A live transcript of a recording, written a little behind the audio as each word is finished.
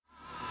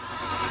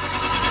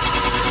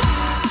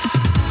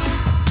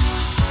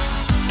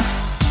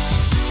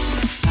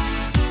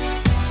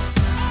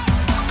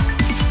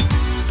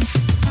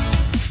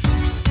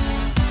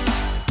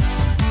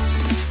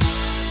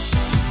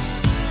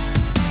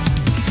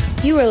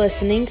You are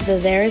listening to the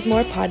There Is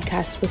More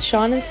podcast with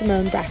Sean and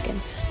Simone Bracken,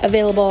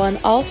 available on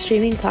all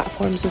streaming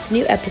platforms with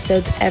new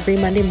episodes every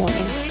Monday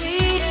morning.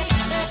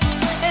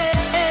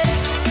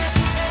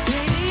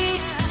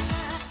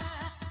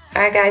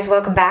 All right, guys,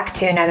 welcome back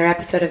to another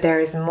episode of There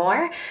Is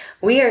More.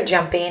 We are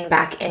jumping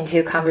back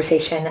into a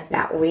conversation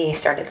that we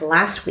started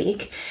last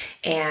week,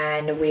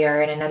 and we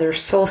are in another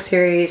soul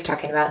series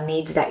talking about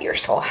needs that your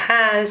soul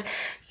has.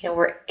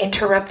 We're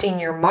interrupting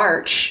your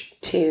march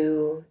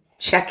to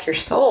check your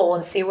soul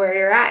and see where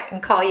you're at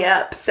and call you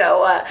up.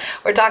 So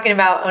we're talking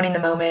about owning the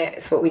moment.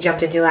 It's what we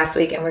jumped into last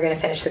week, and we're going to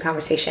finish the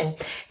conversation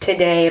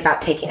today about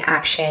taking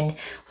action.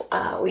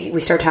 We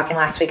started talking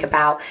last week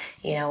about,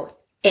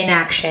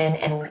 inaction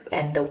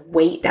and the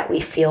weight that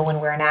we feel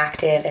when we're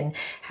inactive, and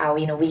how,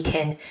 we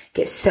can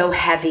get so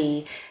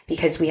heavy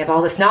because we have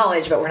all this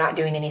knowledge, but we're not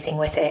doing anything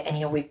with it.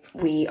 And,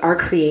 we are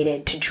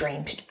created to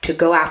dream, to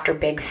go after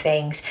big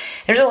things.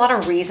 There's a lot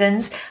of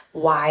reasons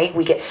why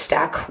we get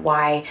stuck,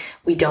 why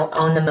we don't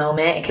own the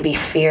moment. It could be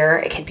fear.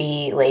 It could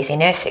be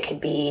laziness. It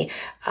could be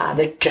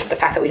just the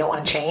fact that we don't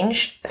want to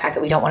change, the fact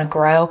that we don't want to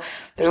grow.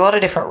 There's a lot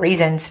of different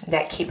reasons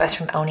that keep us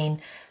from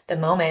owning the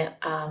moment.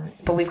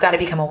 But we've got to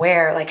become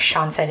aware, like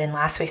Sean said in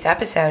last week's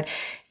episode,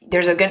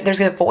 there's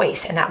a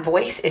voice, and that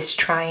voice is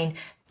trying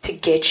to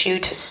get you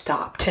to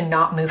stop, to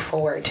not move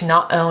forward, to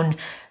not own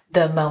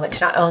the moment,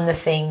 to not own the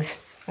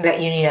things that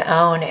you need to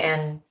own.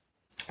 And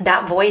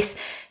that voice,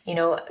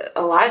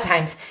 a lot of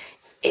times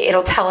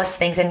it'll tell us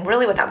things. And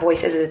really what that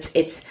voice is,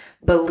 it's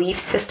belief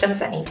systems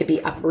that need to be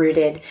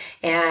uprooted.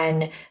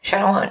 And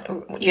Sean, I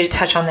want you to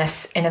touch on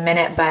this in a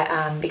minute,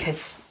 but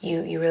because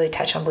you really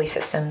touch on belief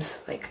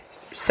systems like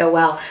so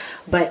well.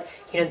 But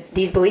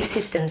these belief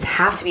systems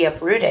have to be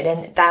uprooted,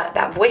 and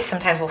that voice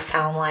sometimes will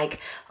sound like,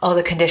 oh,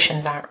 the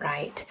conditions aren't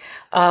right.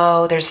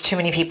 Oh, there's too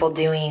many people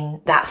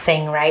doing that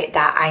thing, right,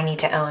 that I need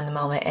to own the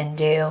moment and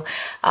do.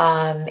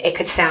 It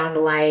could sound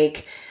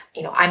like,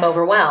 I'm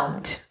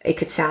overwhelmed. It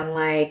could sound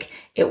like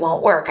it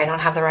won't work. I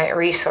don't have the right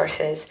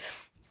resources.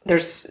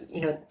 There's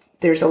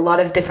a lot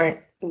of different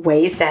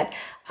ways that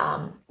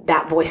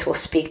that voice will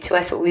speak to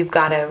us, but we've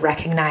got to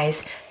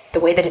recognize the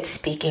way that it's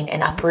speaking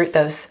and uproot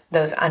those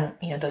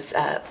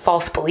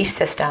false belief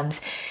systems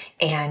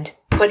and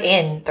put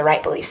in the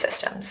right belief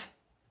systems.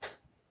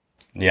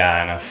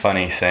 Yeah, and a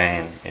funny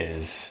saying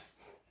is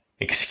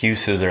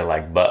excuses are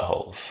like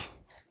buttholes.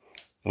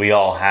 We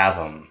all have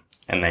them,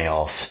 and they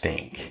all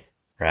stink,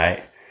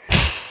 right?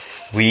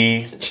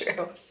 We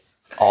True.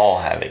 all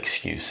have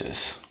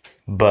excuses,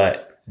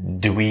 but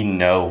do we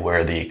know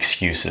where the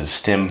excuses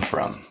stem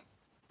from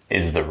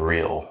is the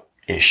real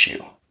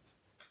issue.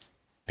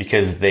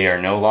 Because they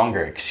are no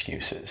longer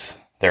excuses.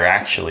 They're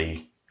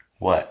actually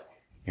what?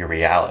 Your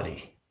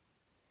reality.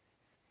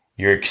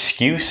 Your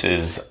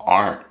excuses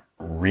aren't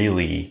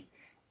really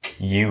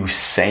you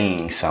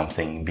saying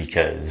something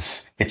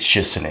because it's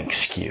just an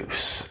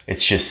excuse.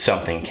 It's just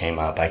something came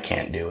up. I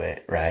can't do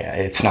it, right?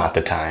 It's not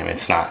the time.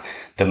 It's not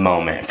the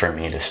moment for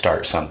me to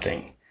start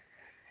something.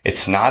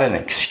 It's not an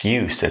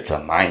excuse. It's a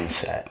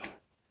mindset,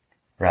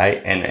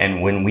 right?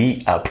 And when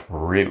we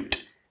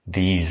uproot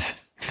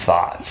these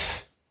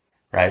thoughts,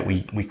 right?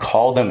 We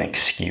call them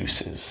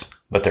excuses,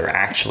 but they're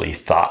actually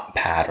thought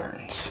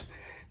patterns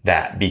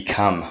that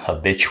become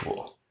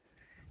habitual,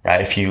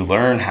 right? If you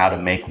learn how to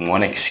make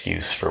one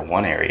excuse for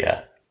one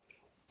area,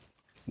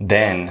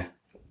 then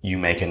you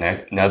make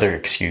another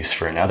excuse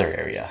for another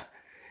area.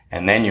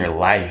 And then your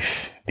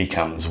life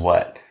becomes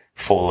what?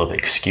 Full of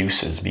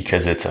excuses,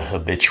 because it's a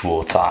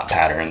habitual thought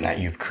pattern that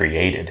you've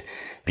created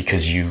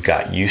because you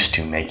got used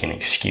to making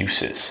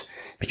excuses.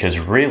 Because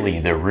really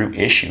the root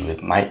issue,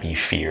 it might be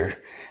fear,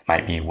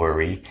 might be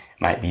worry,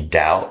 might be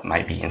doubt,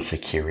 might be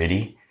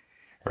insecurity,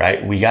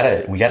 right? We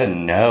gotta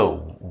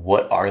know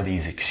what are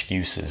these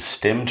excuses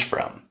stemmed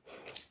from.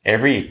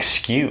 Every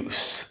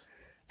excuse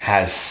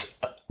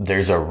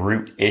there's a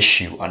root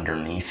issue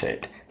underneath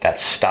it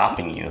that's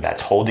stopping you,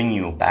 that's holding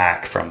you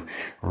back from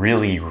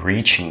really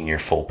reaching your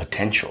full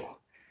potential,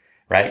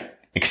 right?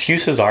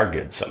 Excuses are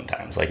good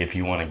sometimes. Like if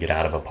you want to get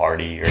out of a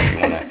party, or if you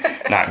want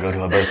to not go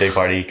to a birthday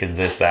party because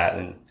this, that,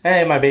 and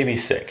hey, my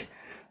baby's sick.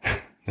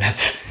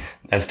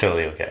 That's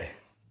totally okay.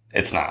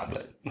 It's not,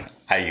 but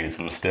I use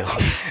them still.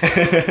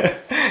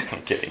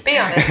 I'm kidding. Be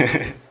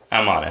honest.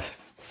 I'm honest.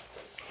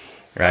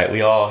 Right?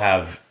 We all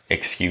have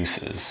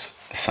excuses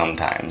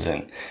sometimes,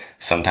 and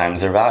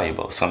sometimes they're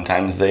valuable.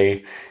 Sometimes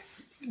they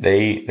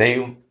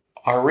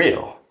are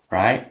real,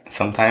 right?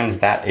 Sometimes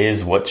that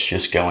is what's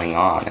just going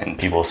on, and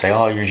people say,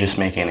 oh, you're just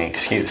making an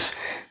excuse.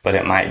 But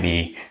it might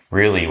be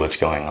really what's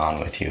going on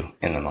with you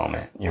in the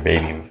moment. Your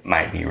baby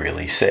might be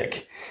really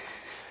sick.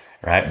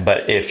 Right?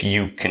 But if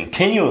you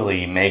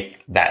continually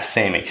make that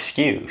same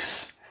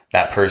excuse,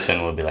 that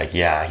person will be like,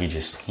 yeah,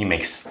 he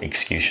makes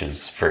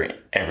excuses for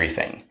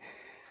everything.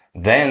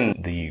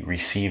 Then the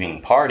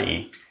receiving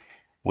party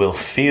will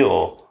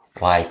feel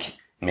like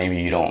maybe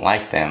you don't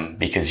like them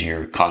because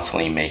you're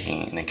constantly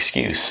making an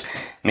excuse.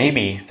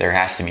 Maybe there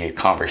has to be a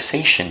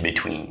conversation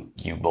between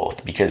you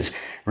both, because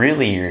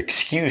really your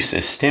excuse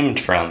is stemmed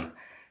from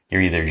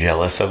You're either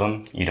jealous of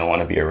them, you don't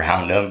want to be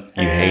around them,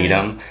 you hate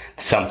them,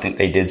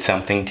 they did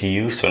something to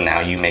you, so now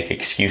you make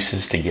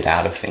excuses to get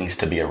out of things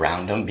to be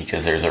around them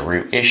because there's a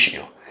root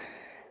issue,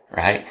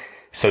 right?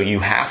 So you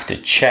have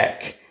to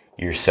check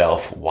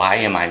yourself, why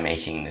am I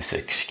making this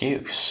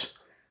excuse?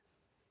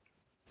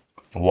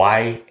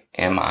 Why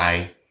am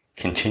I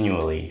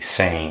continually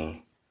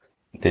saying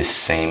this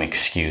same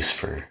excuse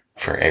for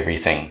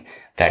everything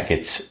that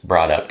gets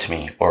brought up to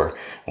me, or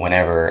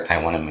whenever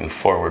I want to move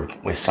forward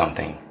with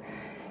something?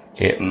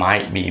 It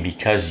might be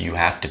because you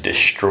have to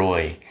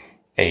destroy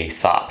a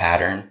thought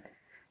pattern,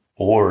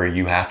 or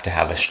you have to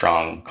have a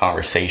strong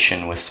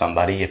conversation with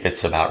somebody if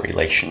it's about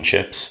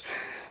relationships,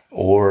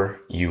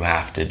 or you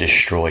have to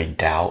destroy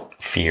doubt,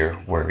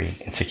 fear, worry,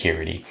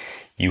 insecurity.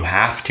 You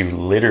have to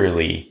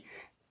literally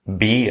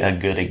be a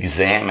good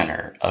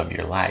examiner of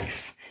your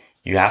life.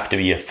 You have to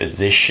be a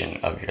physician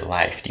of your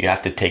life. You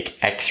have to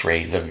take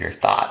x-rays of your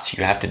thoughts.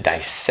 You have to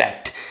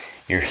dissect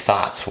your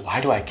thoughts.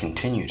 Why do I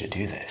continue to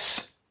do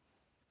this?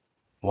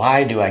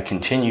 Why do I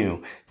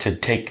continue to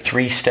take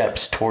 3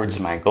 steps towards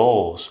my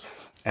goals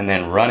and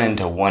then run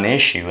into one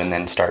issue and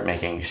then start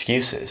making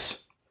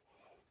excuses?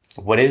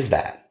 What is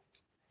that?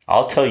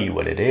 I'll tell you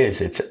what it is.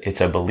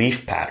 It's a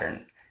belief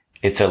pattern.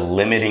 It's a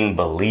limiting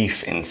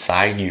belief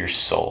inside your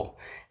soul,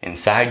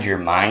 inside your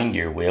mind,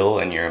 your will,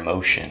 and your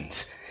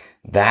emotions.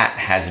 That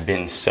has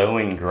been so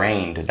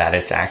ingrained that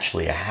it's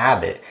actually a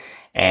habit,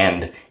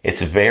 and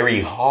it's very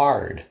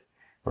hard,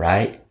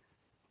 right,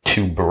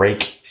 to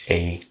break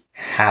a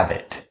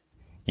habit.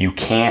 You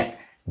can't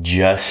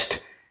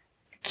just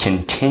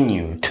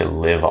continue to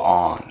live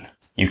on.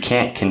 You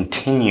can't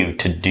continue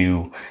to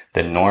do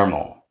the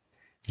normal.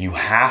 You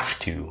have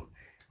to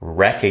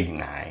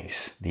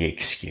recognize the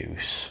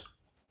excuse,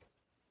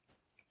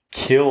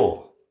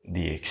 kill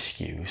the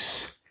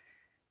excuse,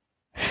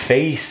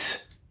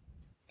 face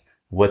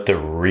what the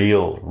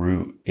real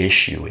root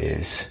issue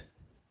is.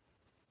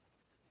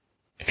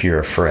 If you're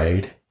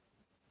afraid,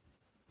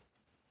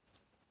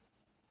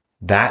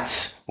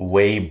 that's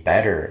way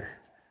better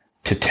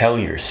to tell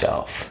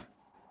yourself,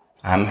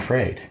 I'm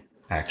afraid,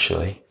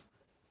 actually.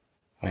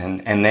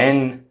 And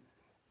then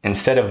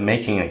instead of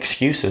making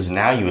excuses,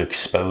 now you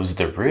expose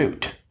the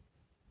root.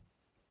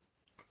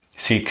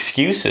 See,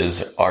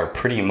 excuses are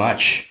pretty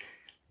much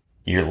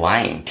you're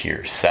lying to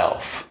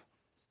yourself.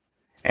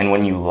 And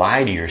when you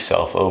lie to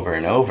yourself over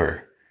and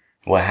over,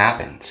 what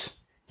happens?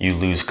 You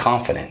lose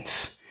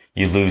confidence.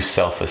 You lose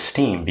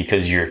self-esteem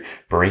because you're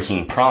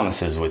breaking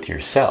promises with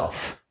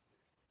yourself.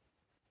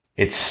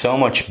 It's so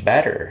much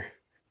better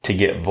to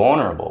get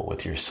vulnerable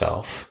with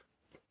yourself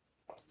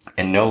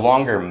and no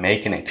longer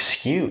make an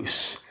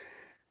excuse,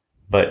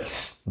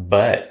 but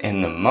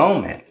in the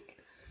moment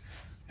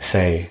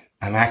say,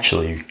 I'm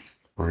actually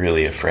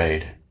really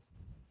afraid.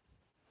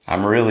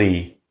 I'm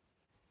really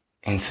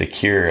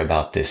insecure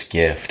about this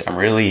gift. I'm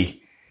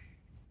really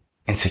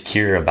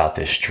insecure about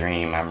this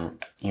dream.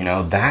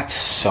 That's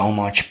so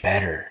much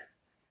better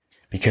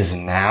because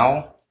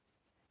now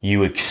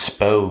you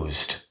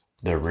exposed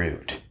the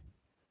root.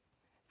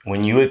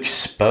 When you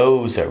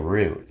expose a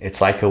root,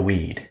 it's like a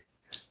weed,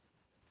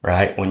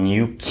 right? When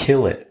you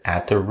kill it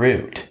at the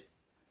root,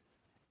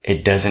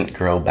 it doesn't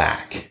grow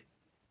back.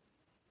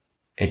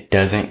 It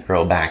doesn't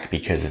grow back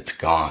because it's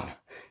gone.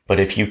 But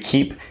if you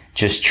keep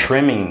just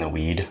trimming the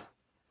weed,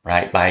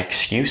 right, by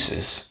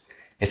excuses,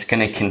 it's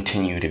going to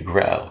continue to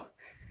grow.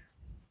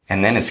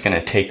 And then it's going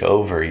to take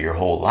over your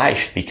whole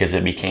life because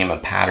it became a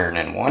pattern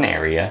in one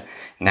area.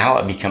 Now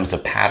it becomes a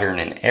pattern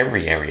in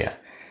every area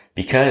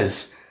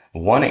because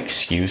one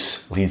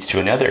excuse leads to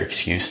another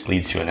excuse,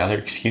 leads to another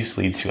excuse,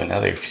 leads to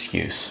another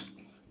excuse.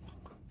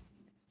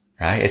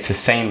 Right? It's the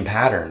same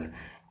pattern.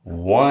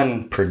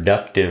 One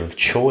productive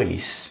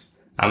choice,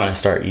 I'm going to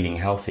start eating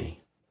healthy.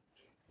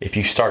 If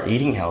you start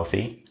eating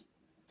healthy,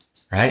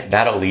 right,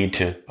 that'll lead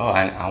to,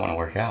 I want to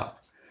work out.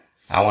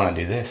 I want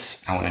to do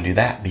this. I want to do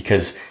that.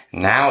 Because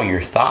now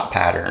your thought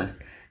pattern,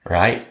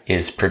 right,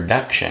 is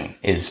production,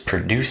 is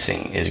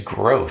producing, is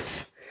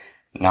growth,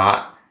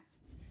 not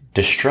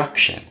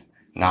destruction,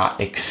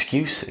 not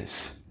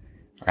excuses,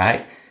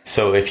 right?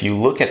 So if you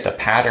look at the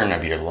pattern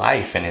of your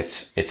life and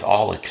it's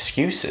all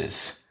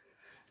excuses,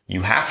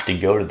 you have to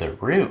go to the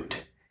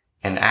root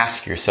and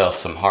ask yourself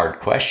some hard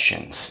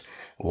questions.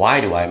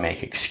 Why do I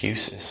make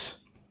excuses?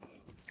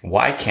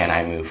 Why can't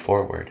I move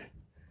forward?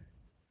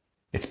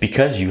 It's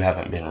because you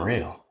haven't been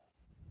real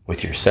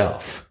with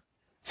yourself.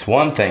 It's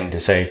one thing to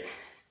say,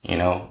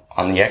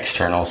 on the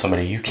external,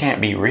 somebody, you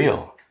can't be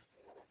real.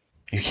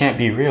 You can't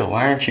be real.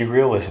 Why aren't you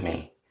real with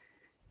me?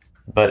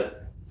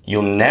 But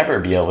you'll never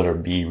be able to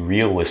be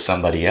real with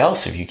somebody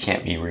else if you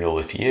can't be real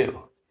with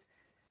you.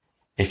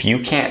 If you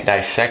can't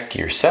dissect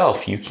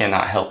yourself, you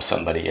cannot help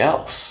somebody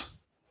else,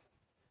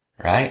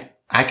 right?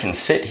 I can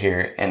sit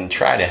here and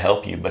try to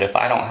help you, but if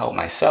I don't help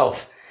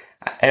myself,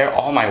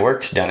 all my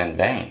work's done in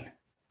vain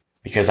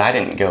because I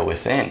didn't go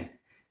within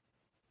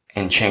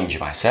and change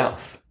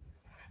myself.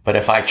 But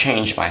if I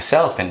change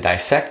myself and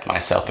dissect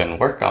myself and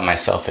work on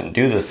myself and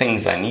do the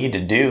things I need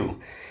to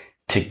do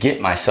to get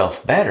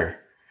myself better,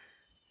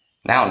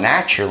 Now,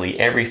 naturally,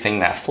 everything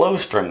that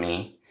flows from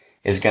me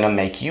is going to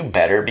make you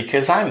better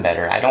because I'm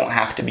better. I don't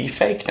have to be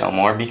fake no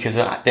more because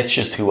that's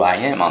just who I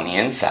am on the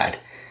inside.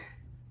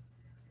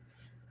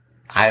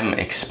 I'm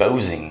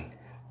exposing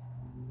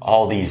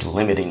all these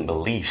limiting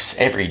beliefs.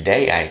 Every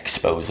day I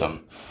expose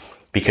them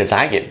because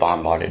I get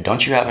bombarded.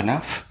 Don't you have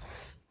enough,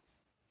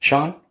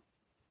 Sean?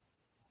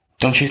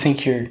 Don't you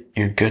think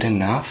you're good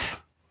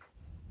enough?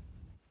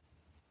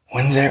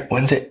 When's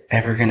it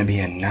ever going to be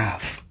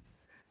enough?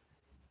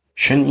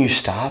 Shouldn't you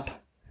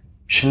stop?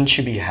 Shouldn't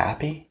you be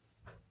happy?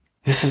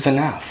 This is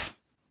enough,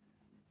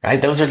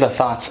 right? Those are the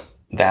thoughts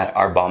that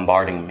are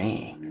bombarding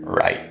me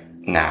right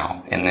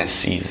now in this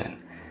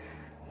season.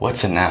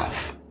 What's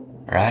enough,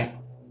 right?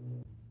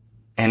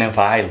 And if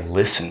I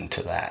listen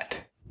to that,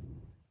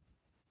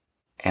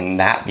 and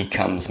that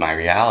becomes my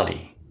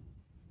reality,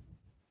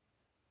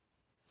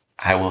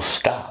 I will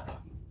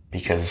stop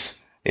because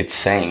it's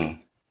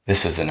saying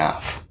this is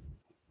enough,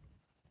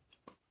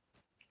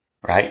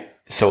 right?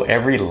 So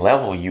every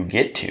level you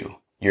get to,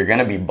 you're going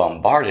to be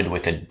bombarded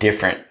with a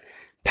different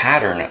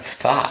pattern of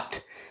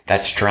thought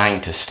that's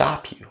trying to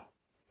stop you,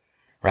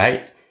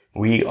 right?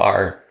 We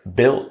are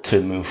built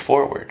to move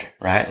forward,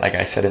 right? Like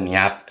I said in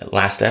the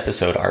last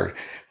episode, our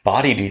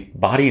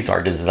bodies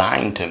are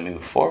designed to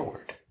move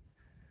forward.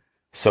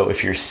 So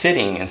if you're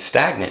sitting and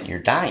stagnant, you're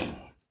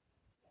dying.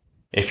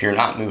 If you're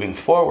not moving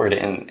forward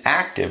and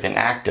active and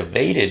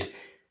activated,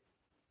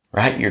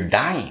 right, you're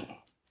dying.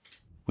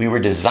 We were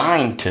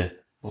designed to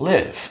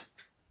live.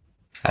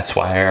 That's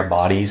why our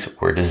bodies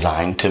were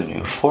designed to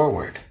move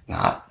forward,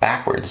 not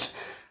backwards.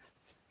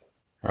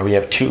 Or we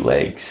have 2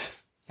 legs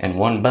and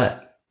 1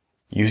 butt.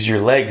 Use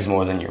your legs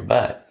more than your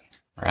butt,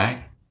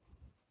 right?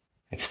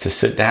 It's to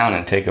sit down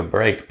and take a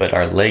break, but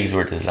our legs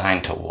were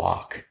designed to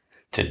walk,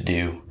 to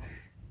do,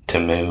 to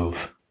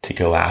move, to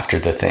go after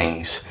the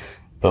things.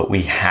 But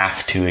we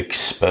have to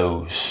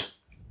expose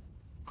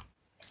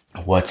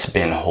what's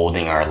been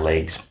holding our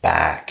legs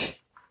back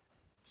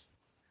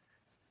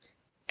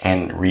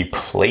and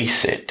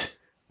replace it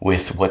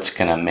with what's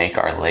going to make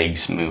our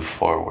legs move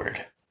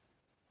forward.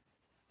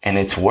 And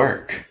it's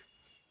work.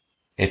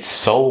 It's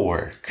soul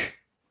work.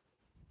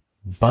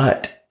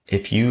 But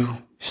if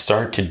you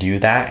start to do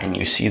that and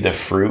you see the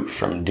fruit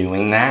from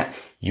doing that,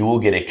 you will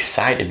get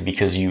excited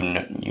because you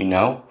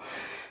know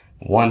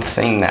one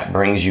thing that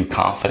brings you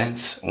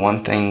confidence,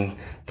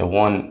 the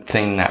one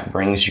thing that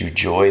brings you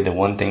joy, the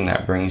one thing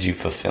that brings you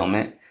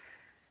fulfillment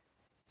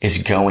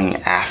is going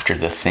after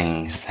the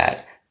things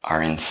that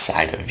are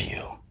inside of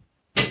you.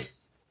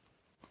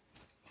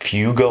 If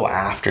you go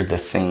after the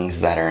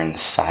things that are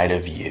inside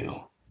of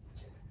you,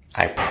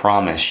 I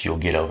promise you'll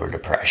get over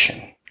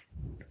depression.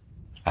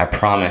 I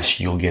promise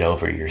you'll get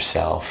over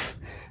yourself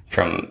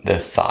from the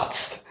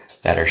thoughts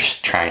that are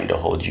trying to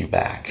hold you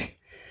back,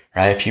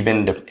 right? If you've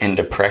been in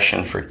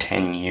depression for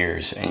 10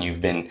 years and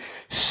you've been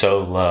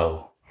so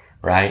low,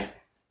 right?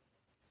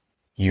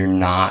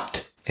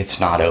 It's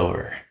not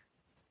over.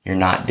 You're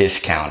not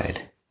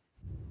discounted,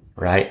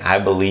 right? I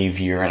believe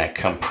you're in a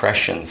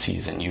compression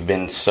season. You've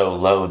been so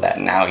low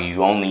that now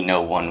you only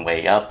know one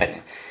way up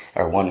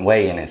or one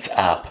way and it's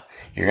up.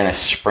 You're going to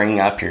spring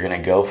up. You're going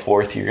to go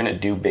forth. You're going to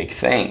do big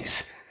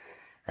things,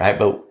 right?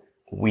 But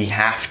we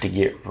have to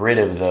get rid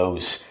of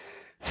those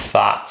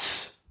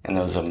thoughts and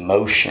those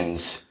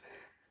emotions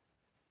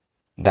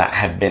that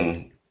have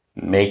been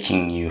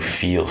making you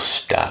feel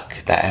stuck,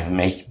 that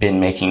have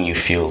been making you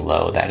feel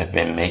low, that have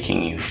been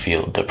making you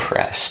feel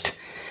depressed.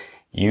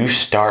 You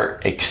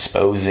start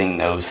exposing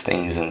those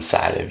things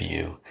inside of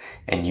you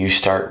and you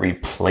start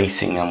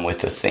replacing them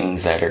with the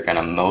things that are going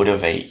to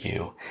motivate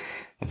you.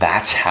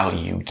 That's how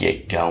you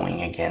get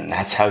going again.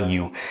 That's how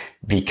you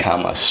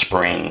become a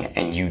spring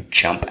and you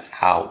jump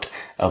out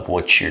of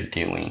what you're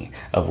doing,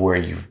 of where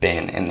you've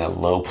been in the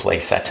low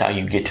place. That's how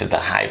you get to the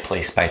high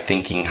place, by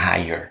thinking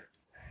higher.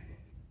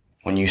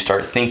 When you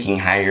start thinking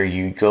higher,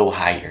 you go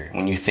higher.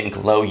 When you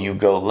think low, you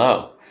go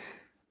low.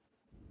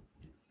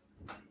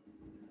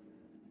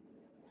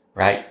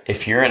 Right?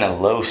 If you're in a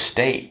low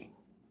state,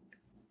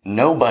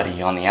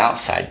 nobody on the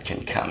outside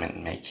can come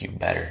and make you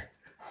better.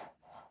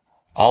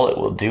 All it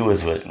will do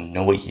is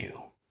annoy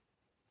you.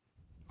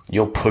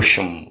 You'll push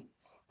them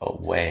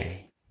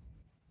away.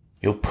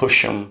 You'll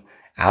push them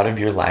out of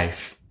your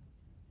life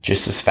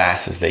just as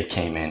fast as they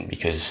came in.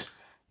 Because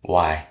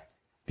why?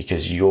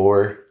 Because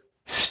your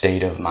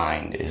state of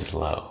mind is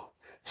low.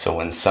 So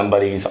when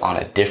somebody's on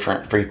a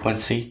different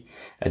frequency,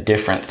 a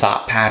different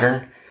thought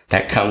pattern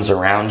that comes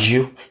around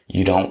you,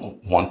 you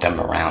don't want them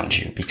around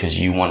you because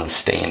you want to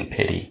stay in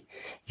pity.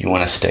 You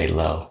want to stay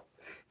low.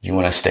 You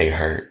want to stay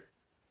hurt.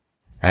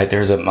 Right?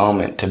 There's a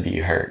moment to be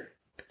hurt.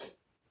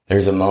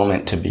 There's a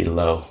moment to be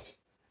low.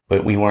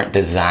 But we weren't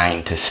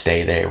designed to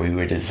stay there. We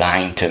were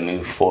designed to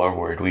move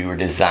forward. We were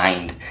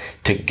designed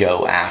to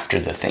go after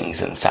the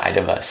things inside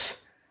of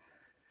us.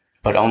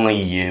 But only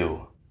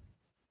you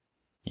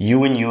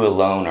and you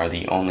alone are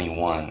the only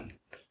one,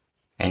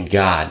 and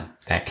God,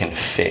 that can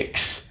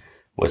fix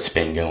what's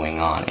been going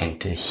on and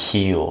to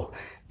heal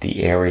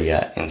the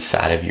area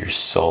inside of your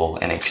soul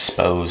and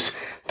expose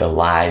the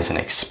lies and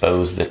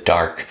expose the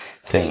dark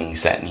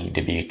things that need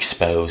to be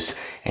exposed.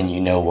 And you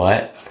know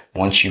what?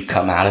 Once you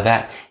come out of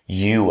that,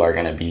 you are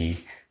going to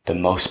be the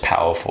most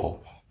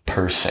powerful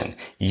person.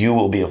 You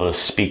will be able to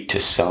speak to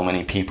so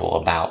many people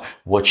about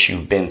what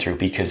you've been through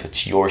because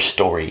it's your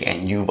story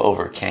and you've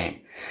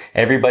overcame.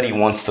 Everybody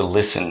wants to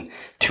listen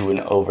to an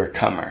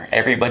overcomer.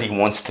 Everybody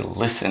wants to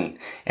listen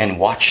and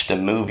watch the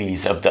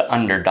movies of the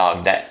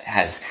underdog that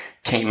has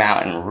came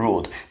out and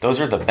ruled.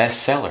 Those are the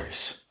best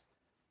sellers.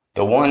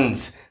 The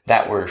ones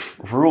that were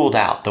ruled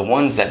out, the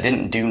ones that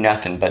didn't do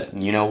nothing, but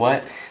you know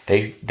what?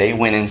 They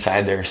went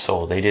inside their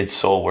soul. They did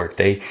soul work.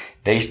 They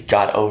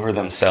got over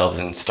themselves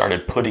and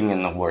started putting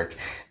in the work.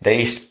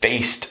 They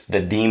faced the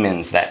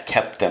demons that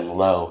kept them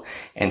low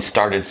and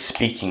started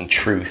speaking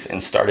truth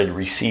and started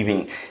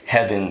receiving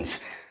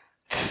heaven's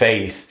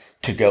faith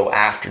to go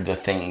after the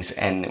things.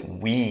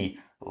 And we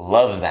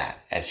love that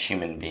as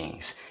human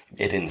beings.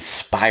 It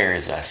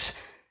inspires us.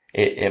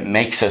 It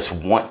makes us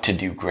want to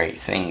do great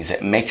things.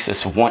 It makes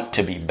us want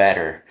to be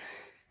better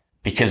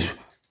because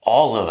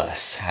all of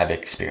us have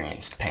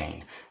experienced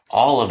pain.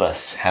 All of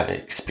us have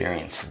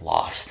experienced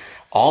loss.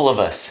 All of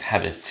us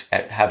have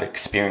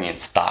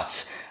experienced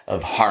thoughts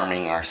of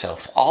harming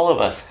ourselves. All of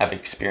us have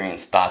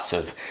experienced thoughts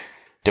of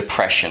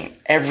depression.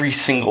 Every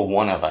single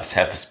one of us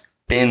has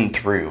been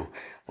through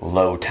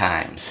low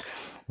times.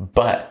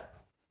 But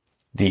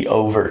the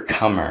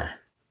overcomer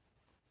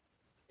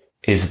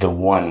is the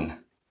one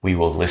we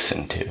will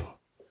listen to.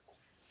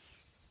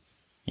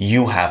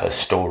 You have a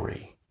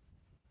story.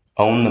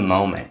 Own the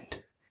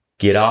moment.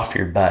 Get off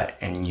your butt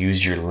and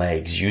use your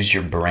legs, use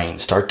your brain.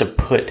 Start to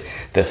put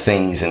the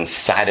things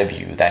inside of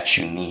you that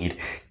you need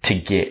to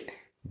get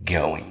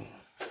going.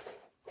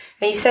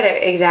 And you said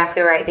it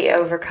exactly right. The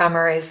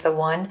overcomer is the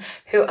one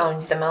who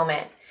owns the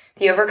moment.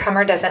 The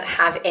overcomer doesn't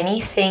have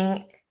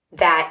anything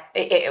that,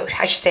 I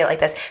should say it like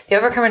this. The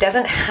overcomer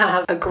doesn't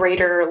have a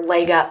greater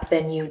leg up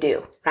than you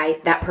do,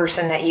 right? That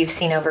person that you've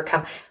seen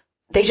overcome,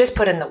 they just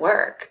put in the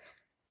work.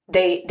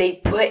 They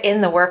put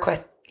in the work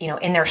with,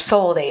 in their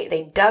soul.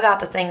 They dug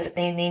out the things that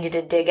they needed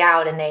to dig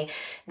out, and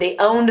they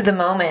owned the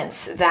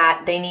moments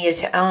that they needed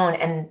to own,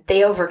 and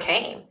they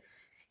overcame.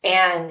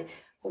 And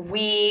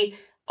we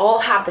all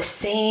have the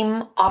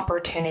same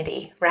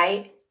opportunity,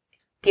 right?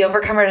 The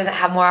overcomer doesn't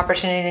have more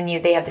opportunity than you.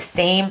 They have the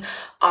same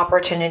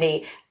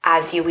opportunity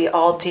as you. We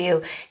all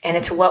do. And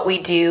it's what we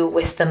do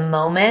with the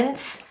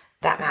moments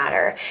that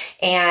matter.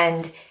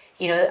 And,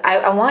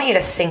 I want you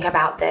to think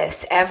about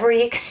this.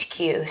 Every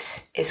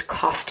excuse is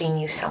costing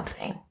you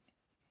something.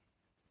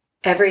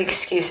 Every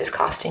excuse is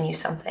costing you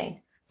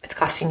something. It's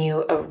costing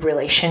you a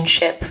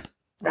relationship,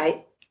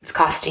 right? It's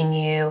costing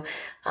you,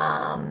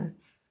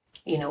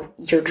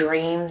 your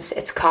dreams.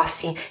 It's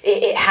costing,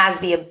 it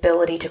has the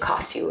ability to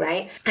cost you,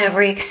 right?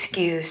 Every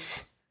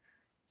excuse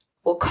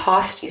will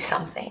cost you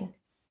something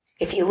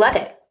if you let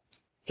it.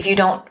 If you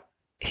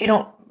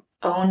don't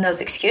own those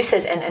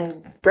excuses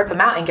and rip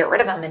them out and get rid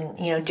of them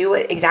and, do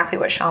exactly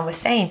what Sean was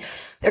saying,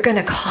 they're going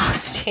to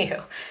cost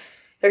you.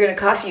 They're going to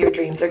cost you your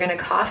dreams. They're going to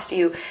cost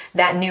you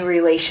that new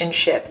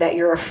relationship that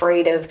you're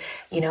afraid of,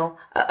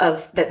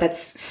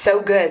 that's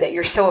so good that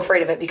you're so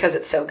afraid of it because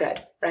it's so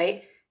good,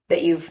 right? That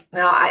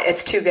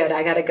it's too good.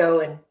 I got to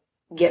go and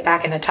get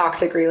back in a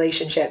toxic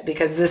relationship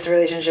because this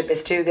relationship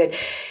is too good.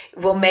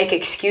 We'll make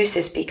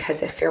excuses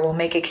because of fear. We'll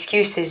make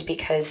excuses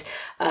because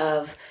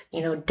of,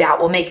 doubt.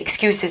 We'll make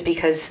excuses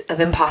because of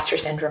imposter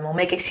syndrome. We'll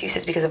make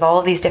excuses because of all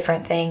of these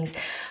different things.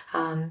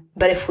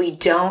 But if we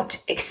don't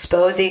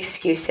expose the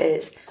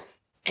excuses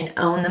and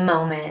own the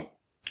moment,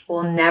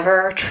 we'll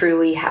never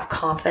truly have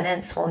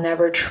confidence. We'll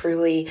never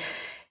truly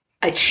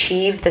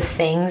achieve the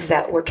things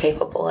that we're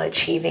capable of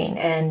achieving.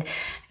 And,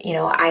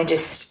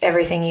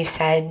 everything you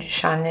said,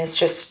 Sean,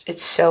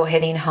 it's so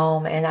hitting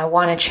home. And I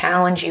want to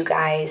challenge you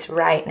guys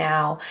right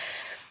now.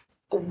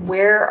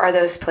 Where are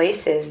those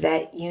places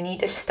that you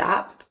need to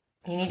stop?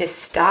 You need to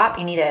stop.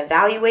 You need to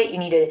evaluate. You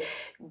need to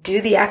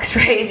do the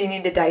x-rays. You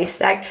need to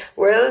dissect.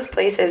 Where are those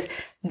places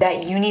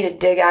that you need to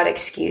dig out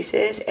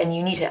excuses and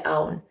you need to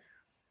own?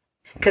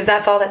 Because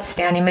that's all that's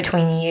standing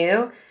between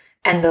you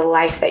and the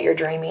life that you're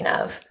dreaming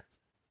of.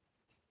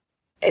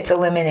 It's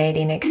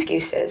eliminating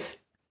excuses.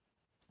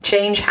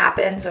 Change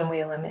happens when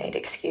we eliminate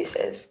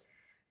excuses.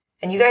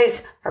 And you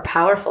guys are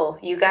powerful.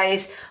 You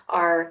guys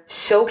are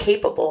so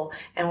capable,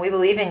 and we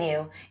believe in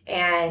you.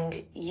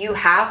 And you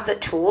have the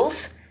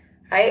tools,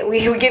 right? We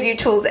give you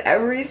tools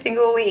every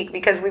single week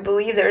because we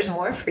believe there's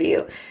more for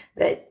you.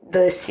 That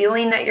the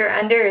ceiling that you're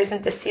under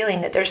isn't the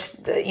ceiling. That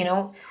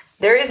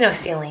there is no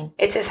ceiling.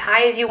 It's as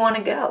high as you want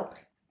to go.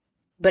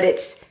 But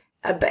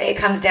it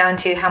comes down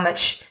to how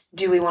much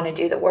do we want to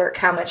do the work?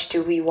 How much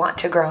do we want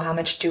to grow? How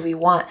much do we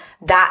want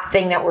that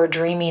thing that we're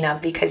dreaming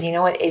of? Because you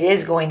know what?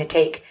 It's going to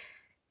take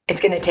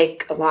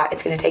a lot.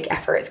 It's going to take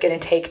effort. It's going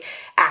to take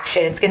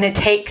action. It's going to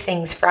take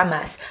things from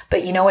us.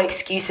 But you know what?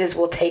 Excuses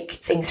will take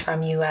things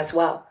from you as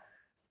well.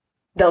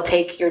 They'll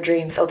take your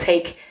dreams. They'll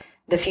take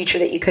the future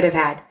that you could have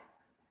had.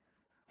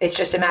 It's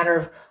just a matter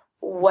of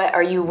what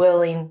are you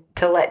willing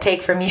to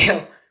take from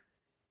you?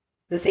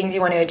 The things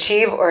you want to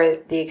achieve or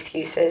the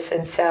excuses?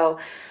 And so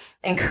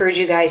I encourage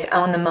you guys,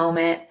 own the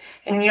moment.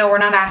 And, we're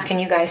not asking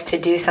you guys to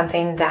do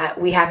something that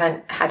we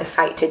haven't had to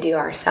fight to do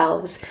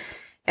ourselves.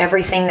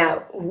 Everything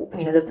that,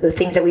 the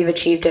things that we've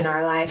achieved in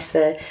our lives,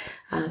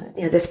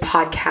 this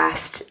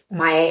podcast,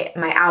 my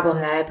album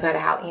that I put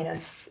out,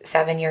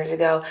 7 years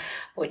ago,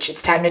 which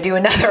it's time to do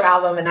another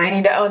album and I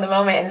need to own the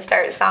moment and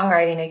start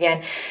songwriting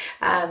again.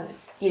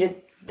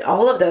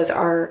 All of those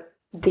are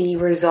the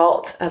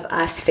result of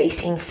us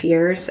facing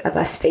fears, of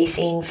us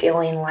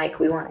feeling like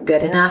we weren't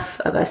good enough,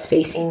 of us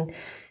feeling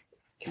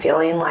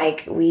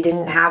like we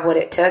didn't have what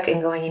it took,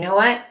 and going, you know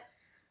what?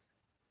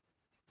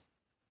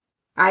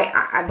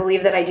 I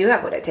believe that I do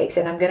have what it takes,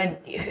 and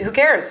who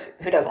cares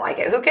who doesn't like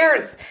it? Who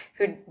cares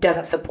who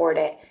doesn't support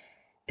it?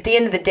 At the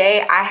end of the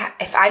day,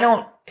 if I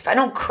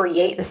don't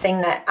create the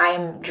thing that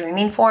I'm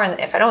dreaming for, and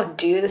if I don't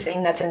do the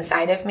thing that's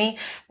inside of me,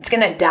 it's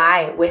going to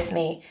die with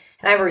me.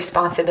 And I have a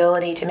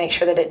responsibility to make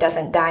sure that it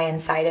doesn't die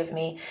inside of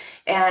me.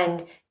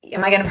 And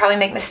am I going to probably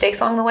make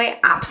mistakes along the way?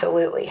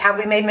 Absolutely. Have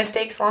we made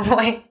mistakes along the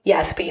way?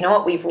 Yes. But you know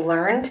what? We've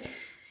learned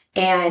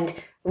and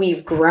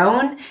we've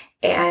grown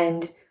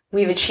and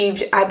we've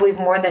achieved, I believe,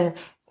 more than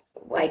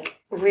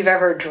we've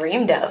ever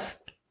dreamed of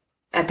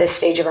at this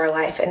stage of our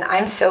life. And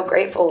I'm so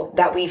grateful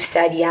that we've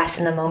said yes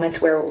in the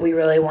moments where we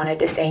really wanted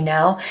to say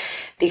no,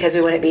 because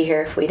we wouldn't be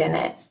here if we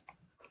didn't.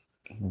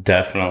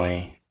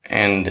 Definitely.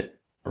 And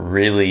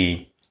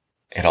really,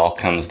 it all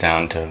comes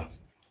down to,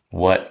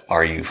 what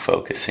are you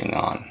focusing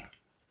on?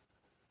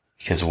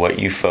 Because what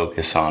you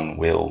focus on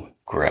will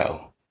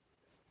grow.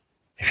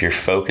 If you're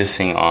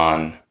focusing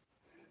on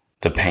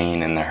the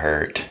pain and the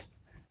hurt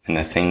and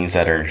the things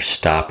that are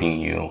stopping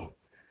you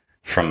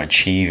from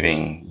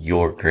achieving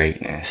your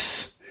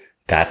greatness,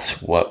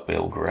 that's what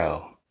will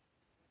grow.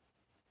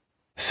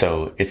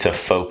 So it's a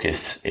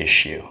focus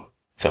issue.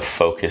 It's a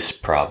focus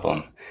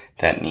problem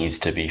that needs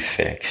to be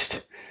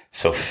fixed.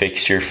 So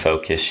fix your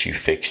focus, you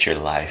fix your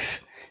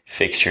life.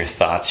 Fix your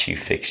thoughts, you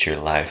fix your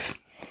life.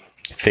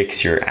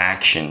 Fix your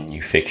action,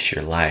 you fix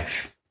your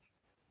life.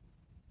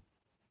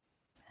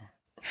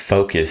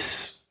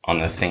 Focus on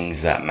the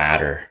things that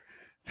matter.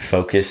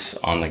 Focus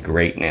on the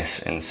greatness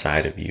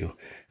inside of you.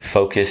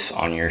 Focus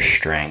on your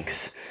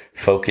strengths.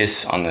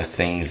 Focus on the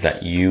things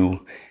that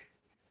you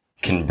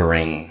can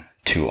bring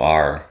to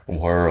our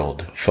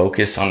world.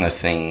 Focus on the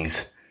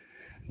things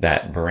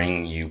that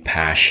bring you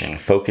passion.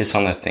 Focus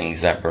on the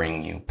things that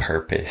bring you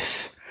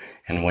purpose.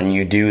 And when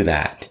you do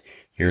that,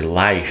 your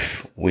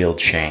life will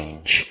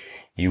change.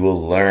 You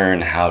will learn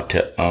how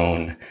to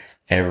own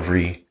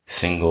every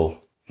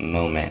single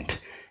moment,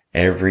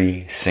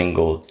 every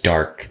single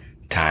dark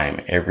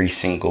time, every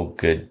single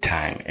good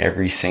time,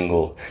 every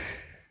single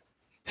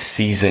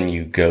season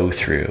you go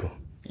through.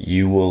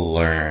 You will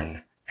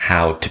learn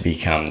how to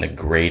become the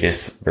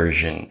greatest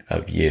version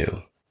of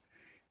you.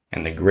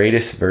 And the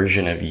greatest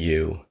version of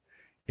you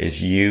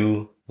is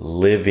you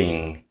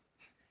living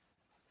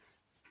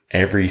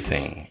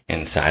everything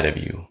inside of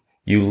you.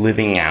 You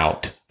living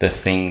out the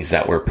things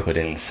that were put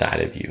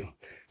inside of you.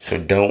 So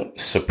don't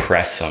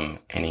suppress them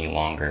any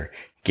longer.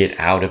 Get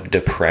out of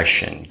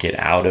depression. Get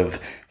out of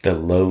the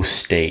low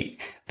state,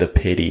 the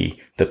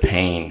pity, the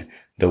pain,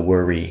 the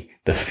worry,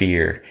 the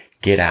fear.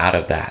 Get out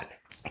of that,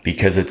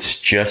 because it's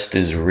just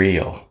as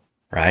real,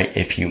 right?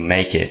 If you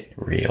make it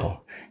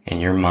real in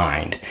your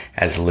mind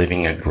as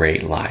living a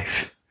great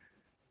life.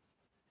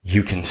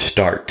 You can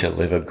start to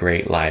live a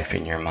great life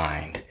in your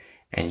mind,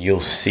 and you'll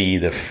see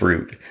the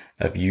fruit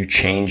of you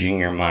changing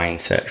your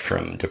mindset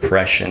from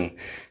depression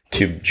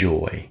to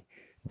joy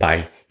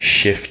by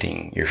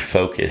shifting your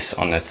focus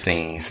on the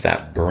things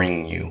that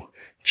bring you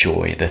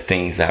joy, the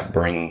things that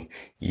bring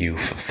you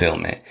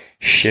fulfillment.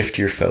 Shift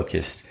your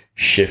focus,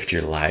 shift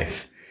your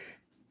life,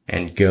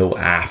 and go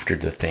after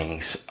the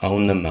things.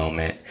 Own the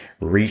moment,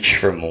 reach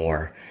for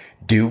more,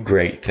 do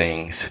great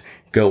things,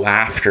 go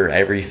after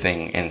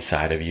everything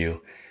inside of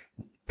you.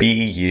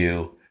 Be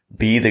you,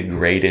 be the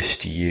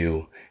greatest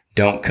you.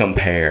 Don't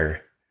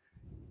compare.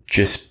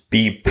 Just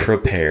be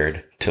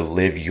prepared to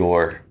live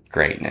your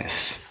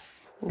greatness.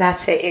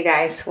 That's it, you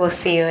guys. We'll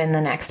see you in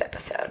the next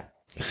episode.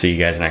 See you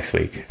guys next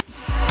week.